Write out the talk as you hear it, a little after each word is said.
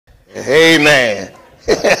Amen.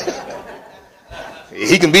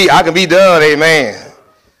 I can be done. Amen.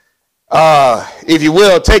 If you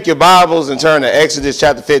will, take your Bibles and turn to Exodus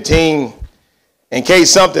chapter 15. In case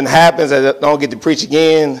something happens that I don't get to preach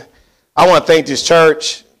again, I want to thank this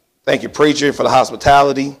church. Thank you, preacher, for the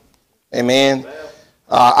hospitality. Amen.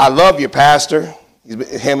 I love your pastor.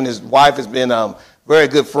 Him and his wife has been very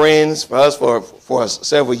good friends for us for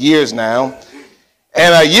several years now.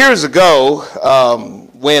 And years ago,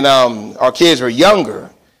 when our kids were younger,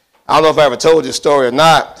 I don't know if I ever told this story or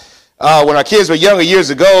not. When our kids were younger years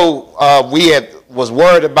ago, we was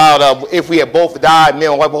worried about if we had both died, me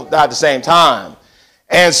and my wife both died at the same time.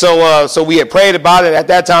 And so we had prayed about it at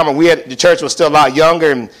that time, and the church was still a lot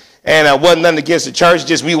younger, and wasn't nothing against the church.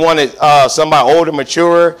 Just we wanted somebody older,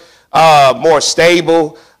 mature, more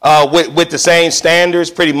stable, with the same standards,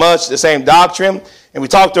 pretty much the same doctrine. And we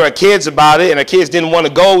talked to our kids about it, and our kids didn't want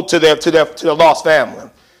to go to their lost family.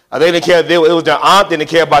 They didn't care. It was their aunt. They didn't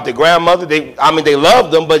care about their grandmother. They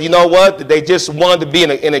loved them, but you know what? They just wanted to be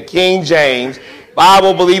in a King James,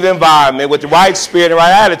 Bible-believing environment with the right spirit and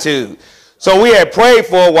right attitude. So we had prayed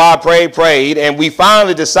for a while, prayed, and we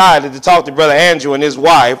finally decided to talk to Brother Andrew and his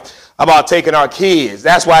wife about taking our kids.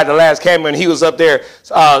 That's why the last camera, he was up there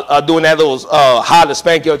doing that little how to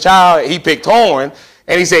spank your child. He picked Toure,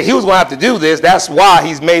 and he said he was going to have to do this. That's why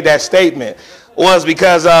he's made that statement, was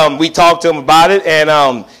because we talked to him about it,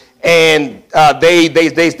 and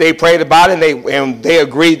they prayed about it, and they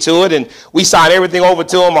agreed to it, and we signed everything over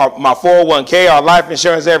to them, my 401k, our life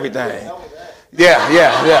insurance, everything.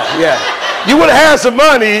 Yeah. You would have had some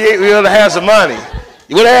money. You would have had some money.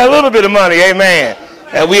 You would have had a little bit of money. Amen.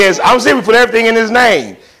 And I'm saying we put everything in his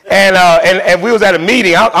name. And we was at a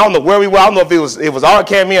meeting. I don't know where we were. I don't know if it was our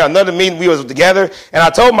camp meeting or another meeting. We was together. And I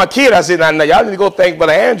told my kid, I said, now y'all need to go thank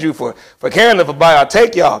Brother Andrew for carrying them for body. I'll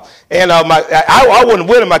take y'all. And I wasn't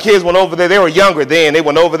with them. My kids went over there. They were younger then. They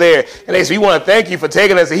went over there. And they said, we want to thank you for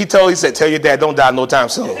taking us. And he said, tell your dad don't die no time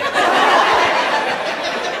soon.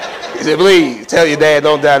 He said, please tell your dad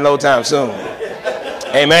don't die no time soon.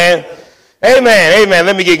 Amen. Amen.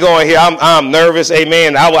 Let me get going here. I'm nervous.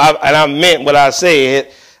 Amen. And I meant what I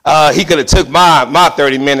said. He could have took my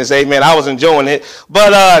 30 minutes. Amen. I was enjoying it.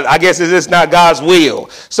 But I guess it's just not God's will.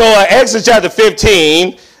 So Exodus chapter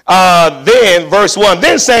 15, then verse 1.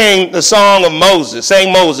 Then sang the song of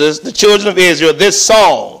Moses, the children of Israel, this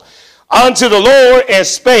song unto the Lord, and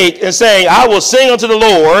spake and saying, I will sing unto the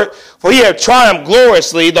Lord, for he hath triumphed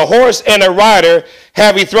gloriously. The horse and the rider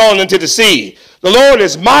have he thrown into the sea. The Lord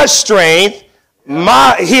is my strength. He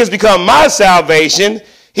has become my salvation.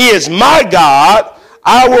 He is my God.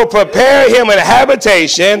 I will prepare him an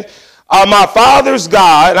habitation, my father's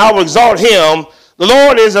God, and I will exalt him. The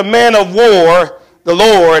Lord is a man of war. The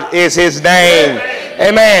Lord is his name.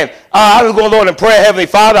 Amen. I was going, Lord, in prayer. Heavenly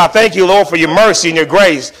Father, I thank you, Lord, for your mercy and your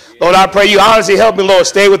grace. Lord, I pray you honestly help me, Lord,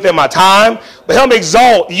 stay within my time. But help me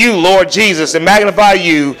exalt you, Lord Jesus, and magnify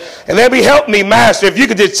you. And let me help me, Master. If you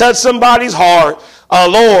could just touch somebody's heart,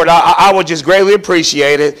 Lord, I would just greatly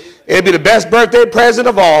appreciate it. It'd be the best birthday present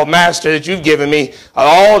of all, Master, that you've given me.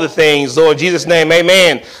 All the things, Lord, in Jesus' name,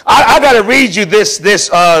 amen. I got to read you this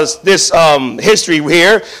history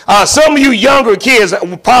here. Some of you younger kids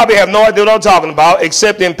probably have no idea what I'm talking about,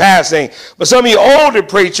 except in passing. But some of you older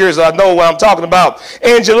preachers know what I'm talking about.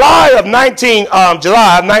 In July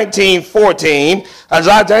 1914 was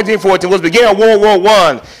the beginning of World War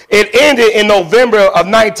I. It ended in November of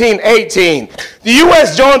 1918. The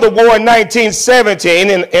U.S. joined the war in 1917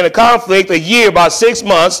 in a conflict a year, about 6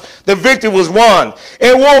 months. The victory was won.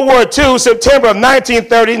 In World War II, September of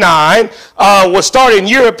 1939 was started in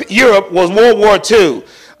Europe. Europe was World War II.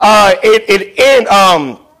 It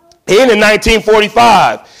ended in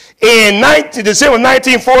 1945. In December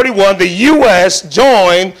 1941, the U.S.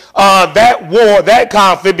 joined that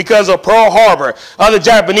conflict because of Pearl Harbor. The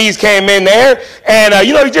Japanese came in there, and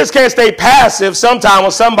you just can't stay passive sometimes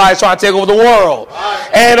when somebody's trying to take over the world.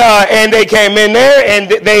 And they came in there, and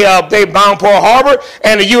they bombed Pearl Harbor,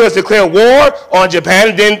 and the U.S. declared war on Japan,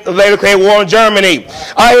 and then later declared war on Germany.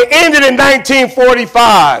 It ended in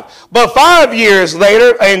 1945, but 5 years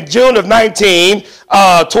later, in June 25th,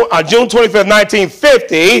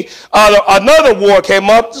 1950, another war came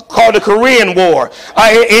up called the Korean War.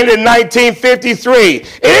 It ended in 1953.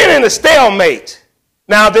 It ended in a stalemate.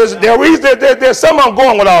 Now, there's something I'm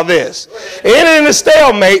going with all this. It ended in a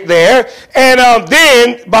stalemate there, and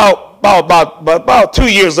then about 2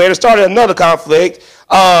 years later, started another conflict.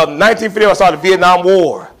 1950, started the Vietnam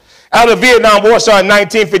War. Out of the Vietnam War started in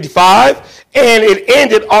 1955. and it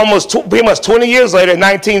ended pretty much 20 years later in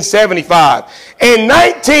 1975. In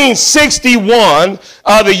 1961,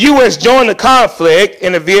 the U.S. joined the conflict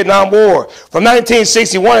in the Vietnam War. From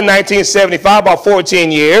 1961 to 1975, about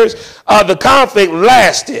 14 years, the conflict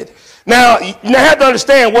lasted. Now, you have to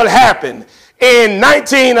understand what happened. In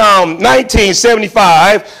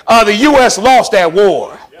 1975, the U.S. lost that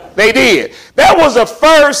war. They did. That was the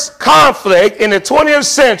first conflict in the 20th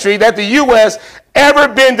century that the U.S. ever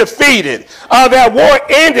been defeated. That war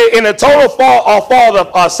ended in the total fall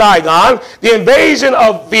of Saigon, the invasion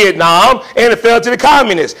of Vietnam, and it fell to the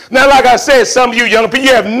communists. Now, like I said, some of you young people,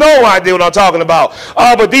 you have no idea what I'm talking about.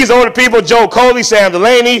 But these older people, Joe Coley, Sam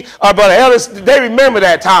Delaney, Brother Ellis, they remember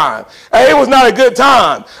that time. It was not a good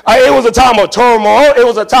time. It was a time of turmoil. It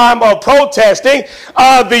was a time of protesting.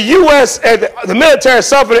 The U.S., the military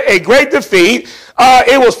suffered a great defeat.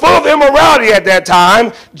 It was full of immorality at that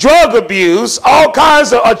time, drug abuse, all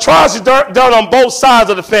kinds of atrocities done on both sides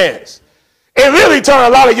of the fence. It really turned a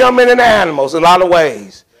lot of young men into animals in a lot of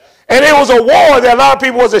ways. And it was a war that a lot of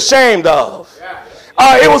people was ashamed of.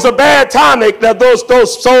 It was a bad time that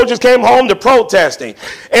those soldiers came home to protesting.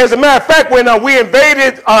 As a matter of fact, when we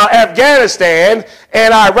invaded Afghanistan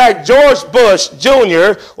and Iraq, George Bush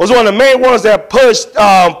Jr. was one of the main ones that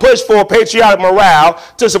pushed for patriotic morale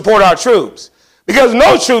to support our troops. Because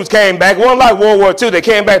no troops came back, one like World War II, they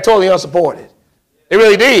came back totally unsupported. They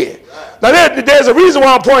really did. Now, there's a reason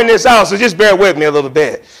why I'm pointing this out, so just bear with me a little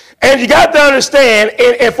bit. And you got to understand,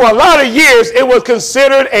 and for a lot of years, it was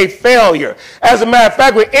considered a failure. As a matter of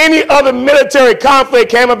fact, when any other military conflict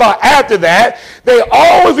came about after that, they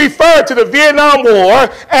always referred to the Vietnam War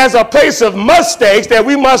as a place of mistakes that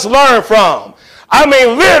we must learn from. I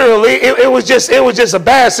mean, literally, it was just a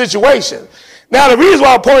bad situation. Now, the reason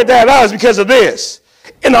why I pointed that out is because of this.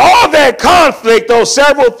 In all that conflict, though,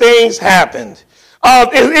 several things happened.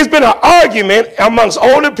 It's been an argument amongst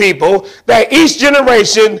older people that each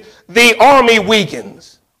generation, the army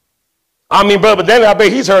weakens. I mean, Brother Daniel, I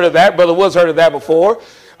bet he's heard of that. Brother Woods heard of that before.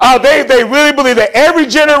 They really believe that every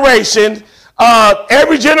generation, the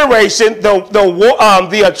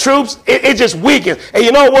troops, it just weakens. And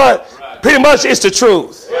you know what? Right. Pretty much it's the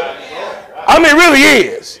truth. Right. I mean, it really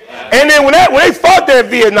is. And then when they fought that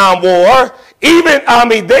Vietnam War, they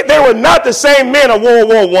were not the same men of World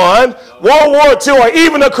War I, World War II, or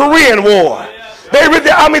even the Korean War. Their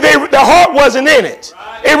heart wasn't in it.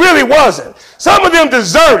 It really wasn't. Some of them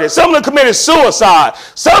deserted. Some of them committed suicide.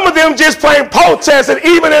 Some of them just plain protested,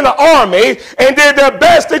 even in the army, and did their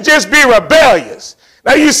best to just be rebellious.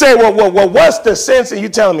 Now you say, well, what's the sense in you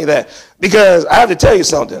telling me that? Because I have to tell you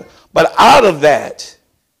something. But out of that,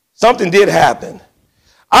 something did happen.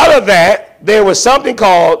 Out of that, there was something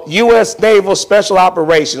called U.S. Naval Special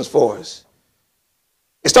Operations Force.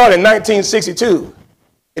 It started in 1962,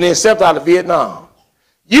 and it stepped out of Vietnam.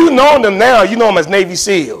 You know them now, you know them as Navy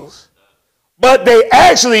SEALs. But they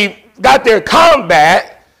actually got their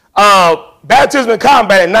baptism in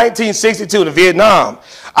combat in 1962 in Vietnam.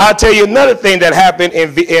 I'll tell you another thing that happened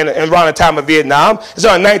around the time of Vietnam. It's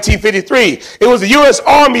in 1953. It was the U.S.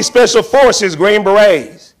 Army Special Forces Green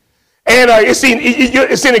Berets. And it's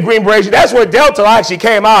in the Green Berets. That's where Delta actually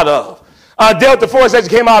came out of. Delta Force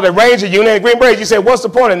actually came out of the Ranger Unit and Green Berets. You say, what's the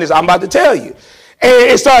point in this? I'm about to tell you. And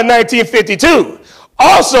it started in 1952.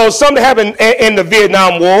 Also, something happened in the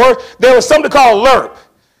Vietnam War. There was something called LRP.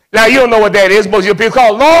 Now, you don't know what that is. Most of people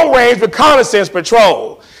call it Long Range Reconnaissance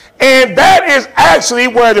Patrol. And that is actually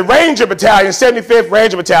where the Ranger Battalion, 75th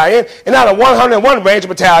Ranger Battalion, and now the 101 Ranger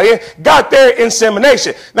Battalion got their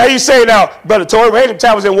insemination. Now you say, Brother Toure, Ranger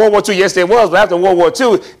Battalion was in World War II. Yes, it was, but after World War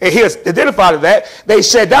II, and he identified that, they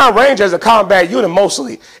shut down Ranger as a combat unit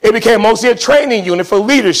mostly. It became mostly a training unit for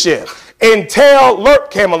leadership until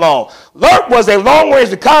LRP came along. LRP was a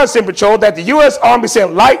long-range reconnaissance patrol that the U.S. Army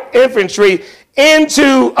sent light infantry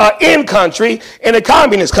into in-country in a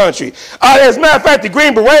communist country. As a matter of fact, the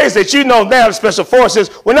Green Berets that you know now, the Special Forces,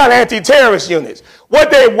 were not anti-terrorist units. What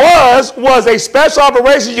they was a special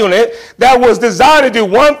operations unit that was designed to do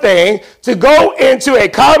one thing, to go into a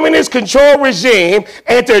communist control regime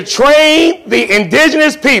and to train the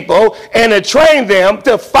indigenous people and to train them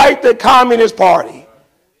to fight the Communist Party.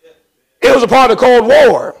 It was a part of the Cold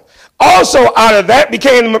War. Also, out of that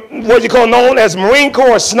became what you call known as Marine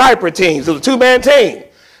Corps sniper teams. It was a two-man team.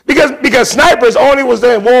 Because snipers only was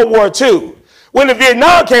there in World War II. When the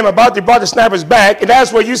Vietnam came about, they brought the snipers back, and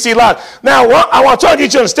that's where you see a lot. Now, I want to try to get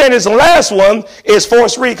you to understand this. The last one is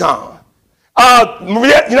Force Recon.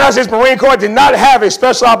 The United States Marine Corps did not have a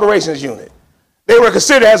special operations unit. They were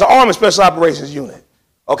considered as an Army special operations unit.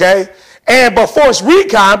 Okay? But Force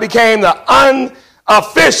Recon became the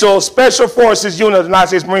unofficial Special Forces unit of the United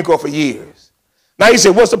States Marine Corps for years. Now you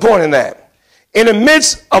say, what's the point in that? In the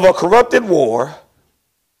midst of a corrupted war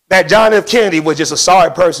that John F. Kennedy was just a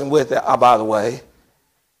sorry person with, by the way.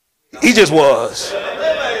 He just was.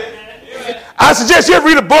 I suggest you ever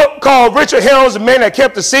read a book called Richard Helms, The Man That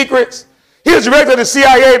Kept the Secrets. He was director of the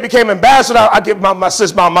CIA, became ambassador. I give my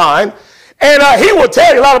mind. And he will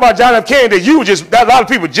tell you a lot about John F. Kennedy that a lot of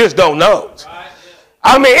people just don't know.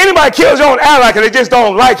 I mean, anybody kills you on act like it, they just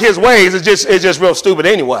don't like his ways. It's just real stupid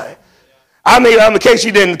anyway. I mean, in case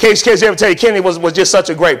you ever tell you Kennedy was just such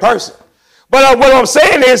a great person. But what I'm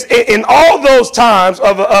saying is, in all those times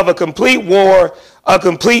of a complete war, a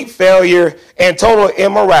complete failure, and total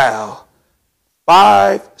immoral,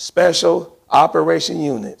 5 special operation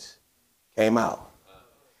units came out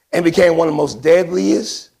and became one of the most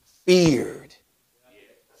deadliest, feared,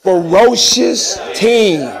 ferocious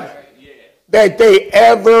team that they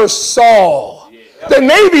ever saw. The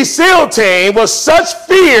Navy SEAL team was such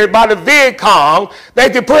feared by the Viet Cong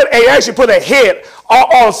that they actually put a hit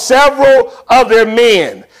on several of their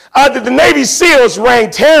men. The Navy SEALs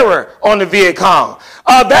rained terror on the Viet Cong.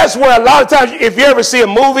 That's where a lot of times, if you ever see a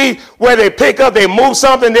movie where they move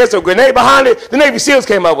something, there's a grenade behind it, the Navy SEALs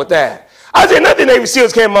came up with that. I said nothing the Navy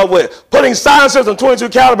SEALs came up with, putting silencers on 22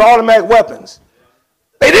 caliber automatic weapons.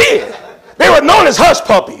 They did. They were known as hush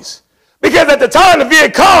puppies. Because at the time, the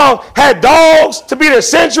Viet Cong had dogs to be their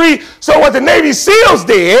sentry. So what the Navy SEALs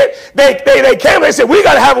did, they came and they said, we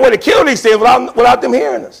got to have a way to kill these things without them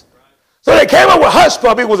hearing us. So they came up with hush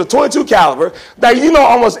puppy. It was a 22 caliber. Now, you know,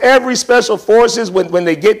 almost every special forces, when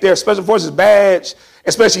they get their special forces badge,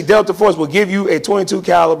 especially Delta Force, will give you a 22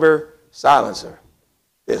 caliber silencer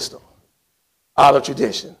pistol out of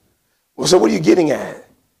tradition. Well, so what are you getting at?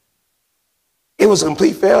 It was a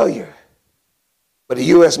complete failure. But the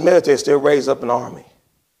U.S. military still raised up an army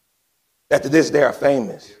that to this day are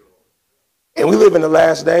famous. And we live in the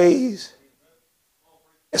last days.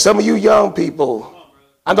 And some of you young people,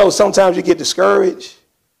 I know sometimes you get discouraged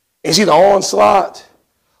and see the onslaught.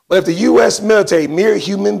 But if the U.S. military, mere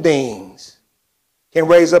human beings, can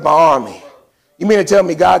raise up an army, you mean to tell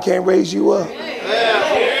me God can't raise you up?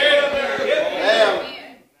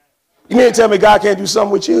 You mean to tell me God can't do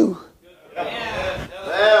something with you?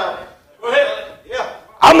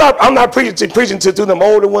 I'm not preaching to them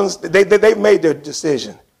older ones. They've made their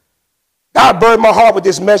decision. God burned my heart with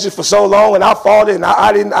this message for so long, and I fought it, and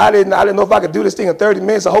I didn't know if I could do this thing in 30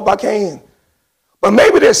 minutes. I hope I can. But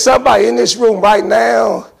maybe there's somebody in this room right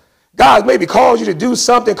now. God maybe called you to do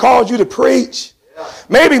something, called you to preach.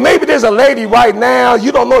 Maybe there's a lady right now.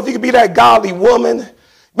 You don't know if you can be that godly woman.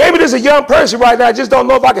 Maybe there's a young person right now. I just don't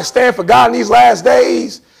know if I can stand for God in these last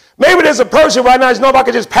days. Maybe there's a person right now. I just know if I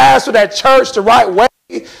can just pastor that church the right way.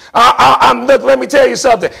 Look, let me tell you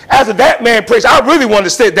something. After that man preached, I really wanted to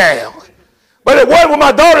sit down. But it wasn't when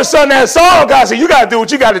my daughter sung that song. God said, you got to do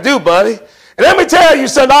what you got to do, buddy. And let me tell you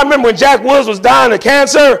something. I remember when Jack Woods was dying of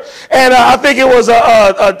cancer, and I think it was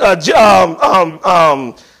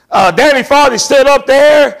Danny Farley stood up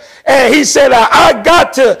there, and he said, I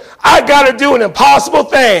got to do an impossible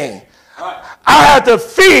thing. I have to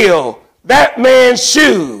feel that man's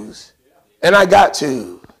shoes, and I got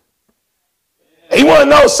to. You want to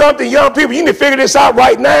know something, young people? You need to figure this out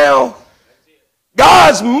right now.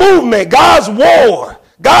 God's movement, God's war,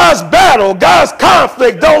 God's battle, God's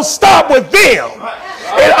conflict don't stop with them.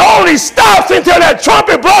 It only stops until that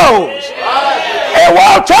trumpet blows. And what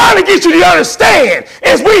I'm trying to get you to understand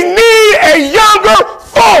is we need a younger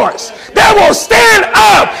force that will stand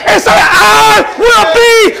up and say, I will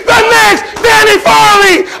be the next Danny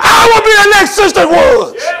Farley. I will be the next Sister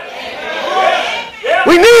Woods.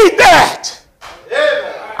 We need that.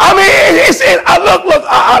 I mean,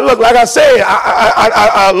 look, like I said,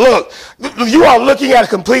 look, you are looking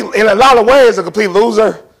at in a lot of ways, a complete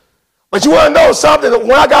loser. But you want to know something?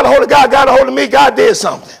 When I got a hold of God, got a hold of me, God did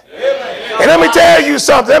something. And let me tell you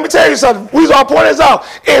something. We was all pointing this out.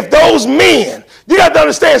 If those men, you got to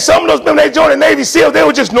understand, some of those men, when they joined the Navy SEALs, they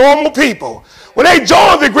were just normal people. When they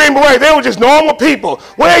joined the Green Beret, they were just normal people.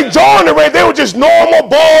 When they joined the Red, they were just normal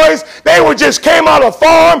boys. They just came out of a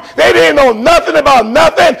farm. They didn't know nothing about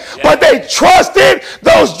nothing, but they trusted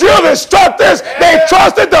those drill instructors. They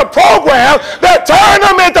trusted the program that turned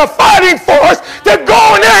them into fighting force to go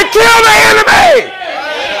in there and kill the enemy.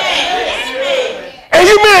 And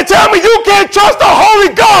you mean to tell me you can't trust the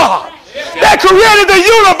Holy God that created the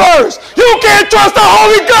universe? You can't trust the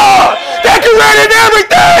Holy God that created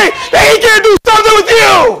everything, that he can't do something with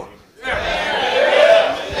you.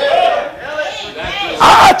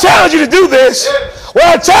 I challenge you to do this. What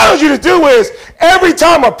I challenge you to do is, every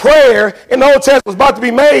time a prayer in the Old Testament was about to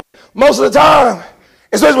be made, most of the time,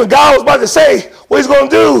 especially when God was about to say what he's going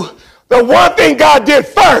to do, The one thing God did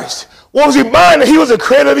first was remind that he was the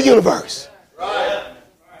creator of the universe.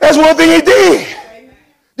 That's one thing he did.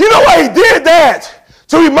 You know why he did that?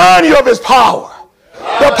 To remind you of his power.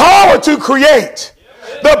 The power to create.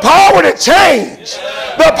 The power to change.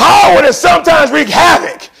 The power to sometimes wreak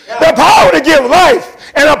havoc. The power to give life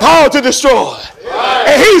and the power to destroy.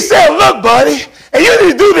 And he said, look, buddy, and you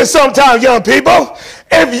need to do this sometime, young people.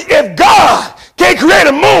 If God can create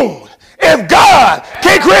a moon, if God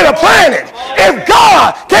can create a planet, if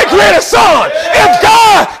God can create a sun, if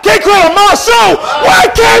God can create a monsoon, why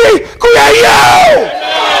can't he create you?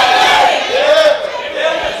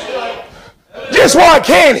 Just why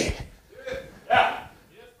can't he?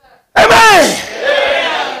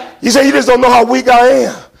 Amen. You say you just don't know how weak I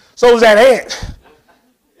am. So is that ant.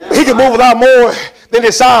 He can move a lot more than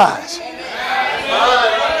his size.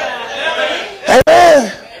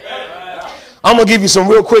 Amen. I'm going to give you some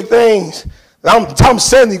real quick things. I'm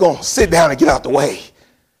suddenly going to sit down and get out the way.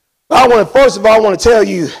 But first of all, I want to tell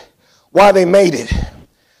you why they made it.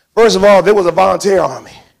 First of all, there was a volunteer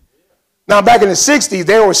army. Now, back in the 60s,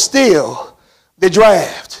 they were still the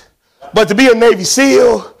draft. But to be a Navy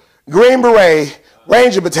SEAL, Green Beret,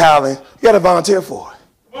 Ranger Battalion, you got to volunteer for it.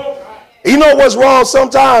 You know what's wrong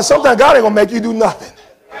sometimes? Sometimes God ain't going to make you do nothing.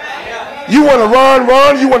 You want to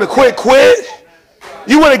run. You want to quit.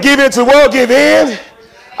 You want to give in to the world, give in.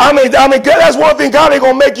 I mean, that's one thing God ain't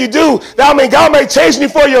going to make you do. I mean, God may chase you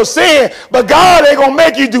for your sin, but God ain't going to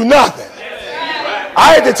make you do nothing.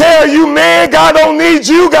 I had to tell you, man, God don't need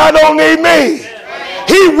you. God don't need me.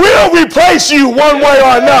 He will replace you one way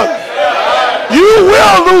or another. You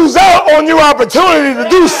will lose out on your opportunity to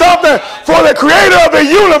do something for the creator of the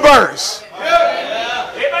universe.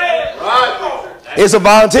 It's a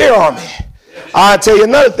volunteer army. I'll tell you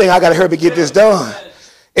another thing. I got to hurry to get this done.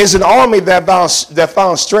 It's an army that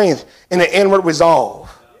found strength in the inward resolve.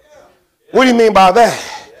 What do you mean by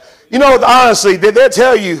that? You know, honestly, they'll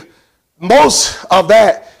tell you most of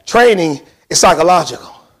that training is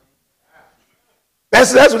psychological.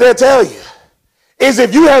 That's what they'll tell you. Is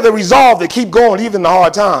if you have the resolve to keep going even in the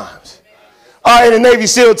hard times. In the Navy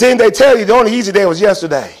SEAL team, they tell you the only easy day was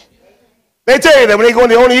yesterday. They tell you that when they go in,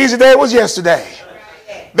 the only easy day was yesterday.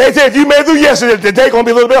 They tell you if you made it through yesterday, the day going to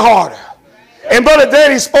be a little bit harder. And Brother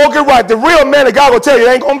Danny spoke it right. The real man of God will tell you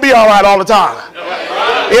it ain't going to be all right all the time.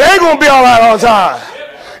 It ain't going to be all right all the time.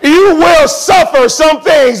 You will suffer some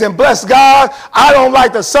things, and bless God, I don't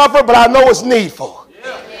like to suffer, but I know it's needful.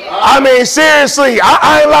 I mean, seriously,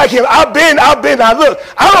 I ain't like him. Now look,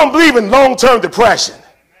 I don't believe in long-term depression.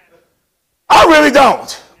 I really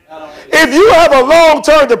don't. If you have a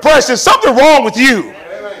long-term depression, something wrong with you.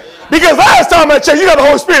 Because last time I checked, you got the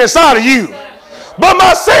Holy Spirit inside of you. But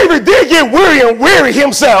my Savior did get weary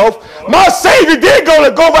himself. My Savior did go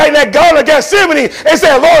right in that Garden of Gethsemane and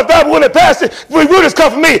say, Lord, if that wouldn't have passed it, will this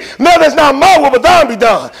come from me? No, that's not my will, but thine be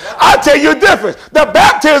done. I tell you a difference. The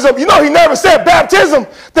baptism, you know, he never said baptism.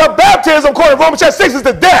 The baptism, according to Romans chapter 6, is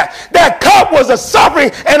the death. That cup was the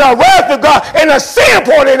suffering and the wrath of God and the sin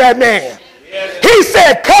poured in that man. He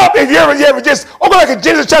said, cup, if you ever just open like in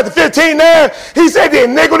Genesis chapter 15 there, he said the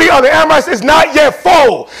iniquity of the Amorites is not yet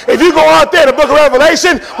full. If you go out there in the book of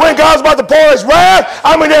Revelation, when God's about to pour his wrath,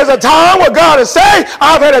 I mean, there's a time where God is saying,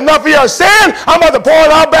 I've had enough of your sin, I'm about to pour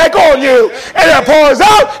it out back on you. And it pours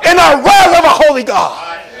out in the wrath of a holy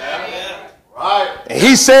God. And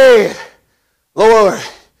he said, Lord,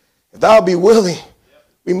 if thou be willing,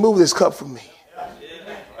 remove this cup from me.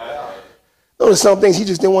 Notice some things he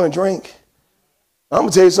just didn't want to drink. I'm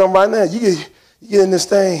going to tell you something right now. You get in this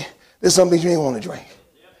thing, there's some things you ain't want to drink.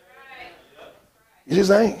 You just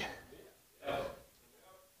ain't.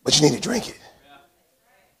 But you need to drink it.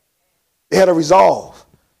 They had a resolve,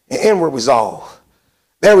 an inward resolve.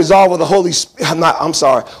 Their resolve with the Holy Spirit.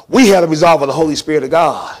 We had a resolve with the Holy Spirit of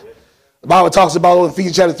God. The Bible talks about in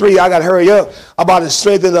Ephesians chapter 3, I got to hurry up, about the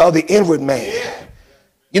strength of the inward man.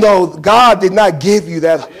 You know, God did not give you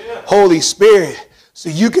that Holy Spirit so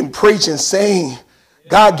you can preach and sing.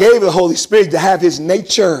 God gave the Holy Spirit to have his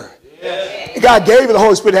nature. God gave the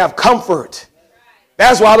Holy Spirit to have comfort.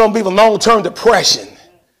 That's why I don't believe in long-term depression.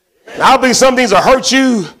 And I believe some things will hurt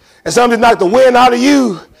you, and some things knock the wind out of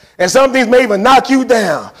you, and some things may even knock you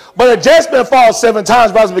down. But a just man falls 7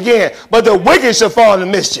 times, rise again, but the wicked shall fall into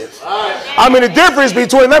mischief. I mean, the difference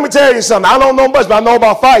between, let me tell you something, I don't know much, but I know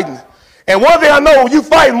about fighting. And one thing I know, when you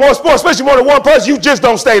fight more sports, especially more than one person, you just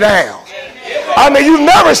don't stay down. I mean, you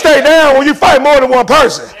never stay down when you fight more than one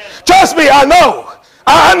person. Trust me, I know.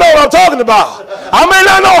 I know what I'm talking about. I may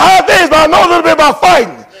not know how things, but I know a little bit about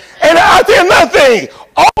fighting. And I'll tell you another thing.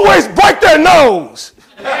 Always break their nose.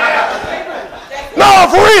 No,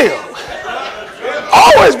 for real.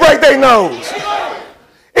 Always break their nose.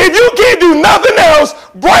 If you can't do nothing else,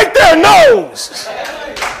 break their nose.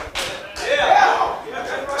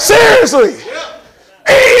 Seriously.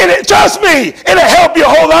 And trust me, it'll help you a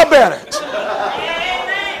whole lot better.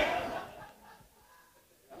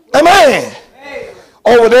 Amen.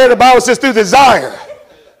 Over there, the Bible says through desire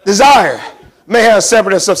may have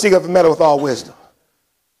separated itself, seek up the matter with all wisdom.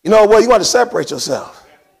 You know what? You want to separate yourself.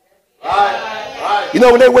 You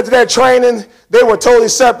know, when they went to that training, they were totally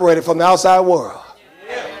separated from the outside world.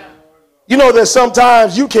 You know that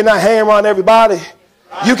sometimes you cannot hang around everybody.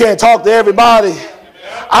 You can't talk to everybody.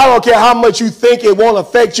 I don't care how much you think it won't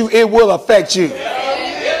affect you, it will affect you.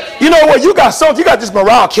 You know what? You got these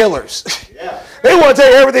morale killers. They want to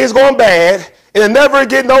tell you everything's going bad, and it never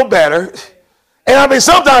get no better. And I mean,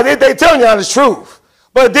 sometimes they tell you the truth.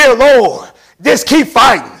 But dear Lord, just keep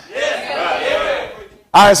fighting.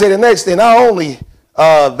 I say the next thing, not only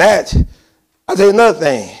that, I tell you another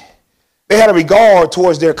thing. They had a regard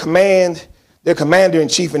towards their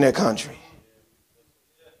commander-in-chief in their country.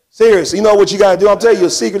 Seriously, you know what you got to do? I'm telling you a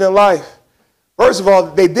secret in life. First of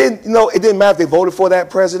all, it didn't matter if they voted for that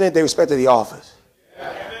president, they respected the office.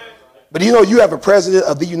 But you know you have a president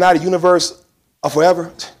of the United Universe of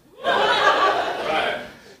forever.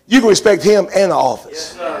 You can respect him and the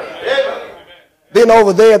office. Then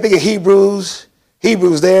over there, I think in Hebrews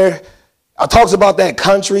there, talks about that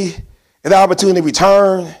country and the opportunity to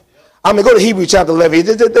return. I mean, go to Hebrews chapter 11.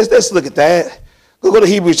 Let's look at that. Go to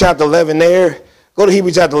Hebrews chapter 11 there. Go to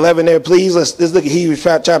Hebrews chapter 11 there, please. Let's look at Hebrews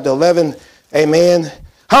chapter 11. Amen.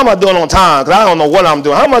 How am I doing on time? Because I don't know what I'm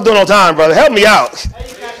doing. How am I doing on time, brother? Help me out. Hey,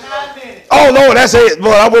 you got 9 minutes. Oh, Lord, that's it.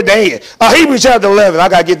 Boy, we're dang it. Hebrews chapter 11. I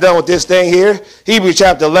got to get done with this thing here. Hebrews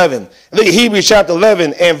chapter 11. Look at Hebrews chapter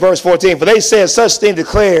 11 and verse 14. For they said such things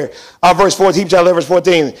declare, verse 14, Hebrews chapter 11, verse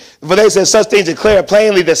 14. For they said such things declare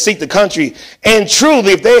plainly that seek the country. And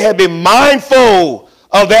truly, if they had been mindful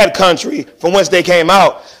of that country from whence they came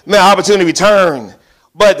out, man, opportunity to return.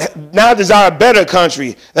 But now desire a better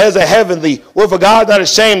country, that is a heavenly, wherefore God is not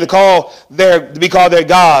ashamed to be called their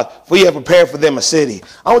God, for he have prepared for them a city.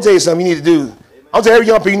 I want to tell you something you need to do. I want to tell every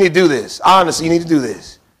young people you need to do this. Honestly, you need to do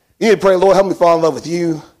this. You need to pray, Lord, help me fall in love with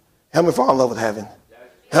you. Help me fall in love with heaven.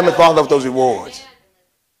 Help me fall in love with those rewards.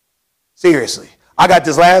 Seriously. I got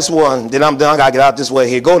this last one, then I'm done. I got to get out this way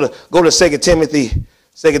here. Go to 2 Timothy.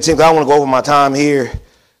 2 Timothy. I don't want to go over my time here.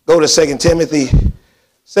 Go to 2 Timothy.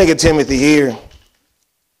 2 Timothy here.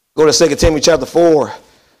 Go to 2 Timothy chapter 4.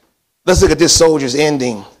 Let's look at this soldier's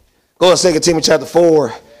ending. Go to 2 Timothy chapter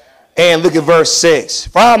 4 and look at verse 6.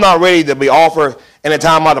 For I am not ready to be offered, and the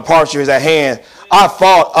time of my departure is at hand. I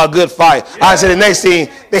fought a good fight. I said the next thing,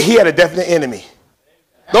 that he had a definite enemy.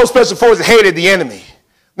 Those special forces hated the enemy.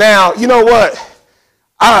 Now, you know what?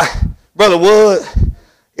 Brother Wood,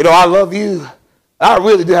 you know, I love you. I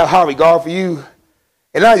really do have high regard for you.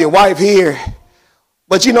 And now your wife here.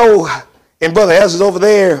 But you know, and Brother Ellis is over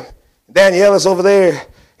there, Danielle is over there.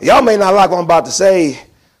 Y'all may not like what I'm about to say,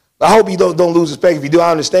 but I hope you don't lose respect. If you do, I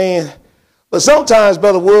understand. But sometimes,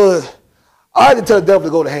 Brother Wood, I had to tell the devil to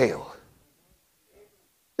go to hell.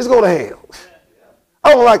 Just go to hell.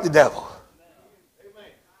 I don't like the devil.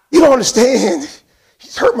 You don't understand.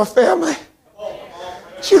 He's hurt my family.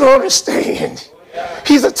 You don't understand.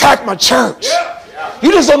 He's attacked my church.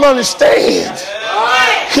 You just don't understand.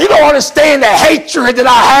 You don't understand the hatred that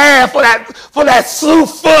I have for that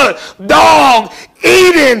slew-foot,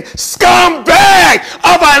 dog-eating scumbag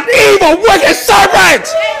of an evil, wicked serpent.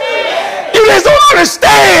 You just don't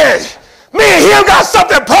understand. Me and him got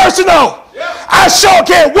something personal. I sure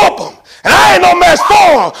can't whoop him. And I ain't no match for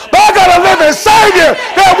him. But I got a living Savior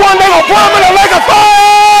that one day will put him in a lake of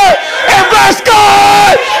fire. And bless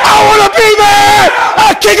God, I want to be there.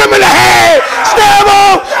 I kick him in the head, stab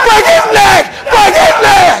him, break his neck, break his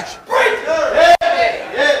neck.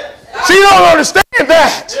 See, you don't understand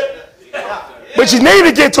that. But you need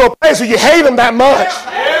to get to a place where you hate him that much.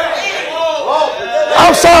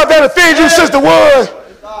 I'm sorry if that offends you, Sister Wood.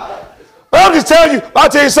 But I'm just telling you, I'll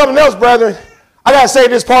tell you something else, brethren. I got to say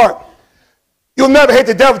this part. You'll never hate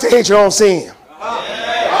the devil to hate your own sin.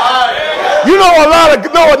 You know why a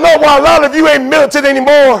lot of you ain't militant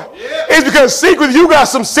anymore? It's because secretly you got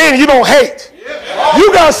some sin you don't hate.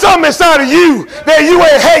 You got something inside of you that you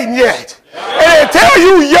ain't hating yet. And they tell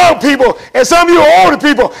you young people and some of you older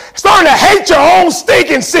people starting to hate your own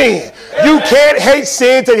stinking sin. You can't hate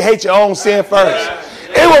sin until you hate your own sin first.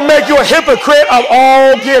 It will make you a hypocrite of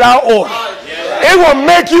all get out order. It will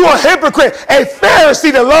make you a hypocrite, a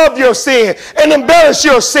Pharisee to love your sin and embellish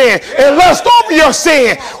your sin and lust over your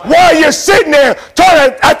sin while you're sitting there trying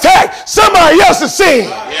to attack somebody else's sin.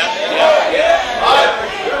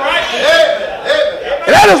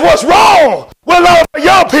 is what's wrong with a lot of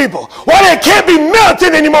young people. Why they can't be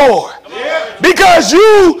militant anymore. Because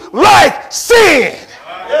you like sin.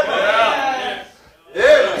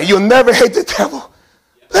 And you'll never hate the devil.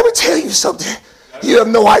 Let me tell you something. You have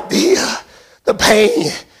no idea the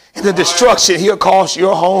pain and the destruction he'll cause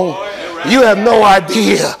your home. You have no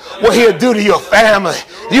idea what he'll do to your family.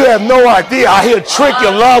 You have no idea how he'll trick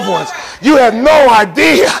your loved ones. You have no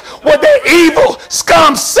idea what that evil,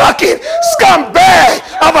 scum-sucking, scumbag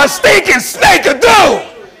of a stinking snake will do.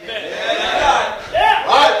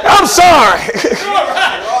 I'm sorry.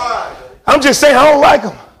 I'm just saying I don't like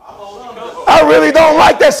him. I really don't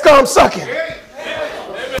like that scum-sucking.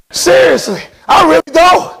 Seriously, I really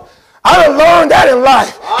don't. I done learned that in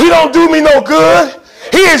life. He don't do me no good.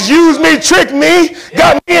 He has used me, tricked me,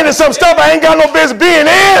 got me into some stuff I ain't got no business being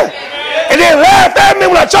in, and then laughed at me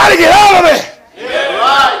when I try to get out of it. You're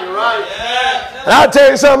right. And I'll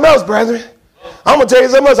tell you something else, brethren. I'm going to tell you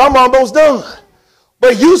something else. I'm almost done.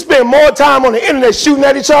 But you spend more time on the internet shooting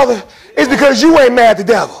at each other, it's because you ain't mad at the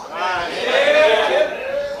devil.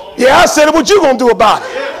 Yeah, I said it. What you going to do about it?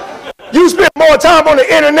 You spend more time on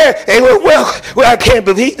the internet, and well, I can't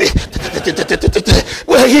believe it.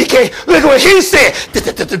 Well, he can't. Look at what he said.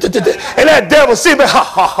 And that devil see me. Ha,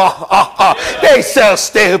 ha, ha, ha, ha. They so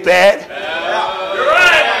stupid. You're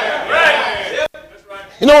right.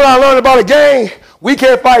 You know what I learned about a gang? We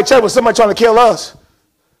can't fight each other with somebody trying to kill us.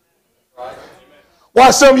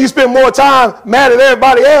 Why some of you spend more time mad at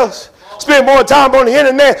everybody else? Spend more time on the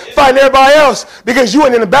internet fighting everybody else because you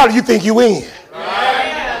ain't in the battle you think you win.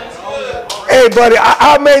 Hey, buddy,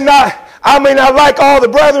 I may not like all the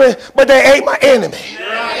brethren, but they ain't my enemy.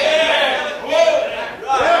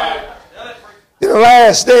 The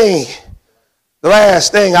last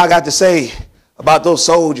thing I got to say about those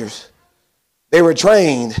soldiers, they were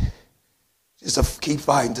trained just to keep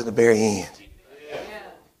fighting to the very end.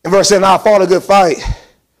 In verse 7, I fought a good fight.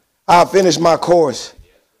 I have finished my course.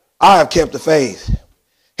 I have kept the faith.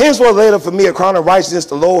 Henceforth later for me a crown of righteousness,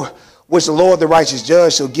 the Lord, which the Lord the righteous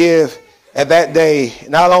judge shall give at that day,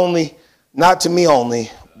 not to me only,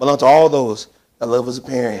 but unto all those that love his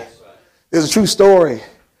appearing. There's a true story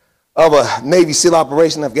of a Navy SEAL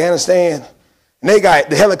operation in Afghanistan. And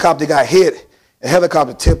the helicopter got hit, and the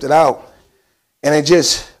helicopter tipped it out. And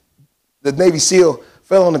the Navy SEAL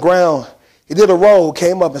fell on the ground. He did a roll,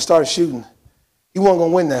 came up and started shooting. He wasn't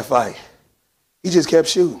going to win that fight. He just kept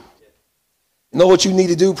shooting. You know what you need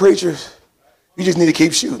to do, preachers? You just need to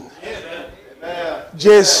keep shooting.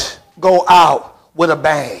 Just go out with a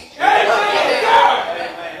bang.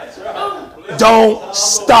 Don't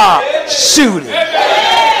stop shooting. Amen,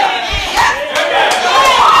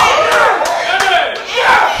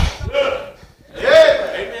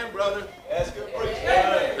 brother. That's good preaching.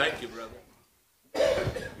 Thank you, brother.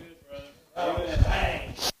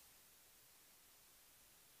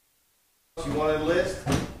 You want a list?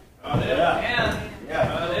 Yeah.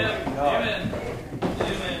 Amen.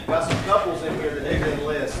 Got some couples in here that they didn't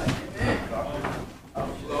list.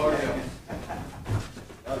 Lord help.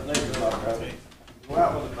 That was Nathan, brother. Go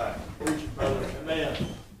out with the back. Preach, brother. Amen.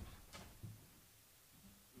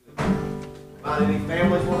 Any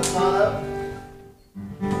families want to sign up?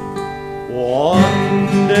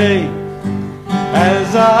 One day,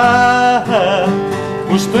 as I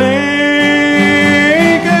was thinking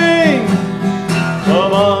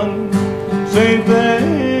of unseen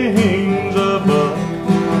things above,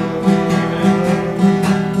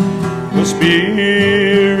 the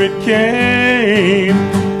Spirit came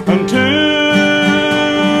unto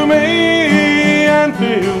me and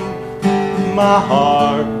filled my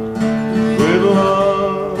heart with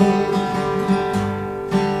love.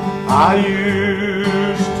 I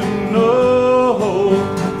used to know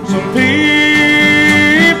some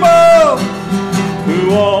people who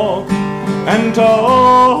walk and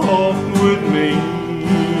talk with me,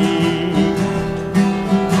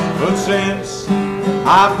 but since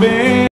I've been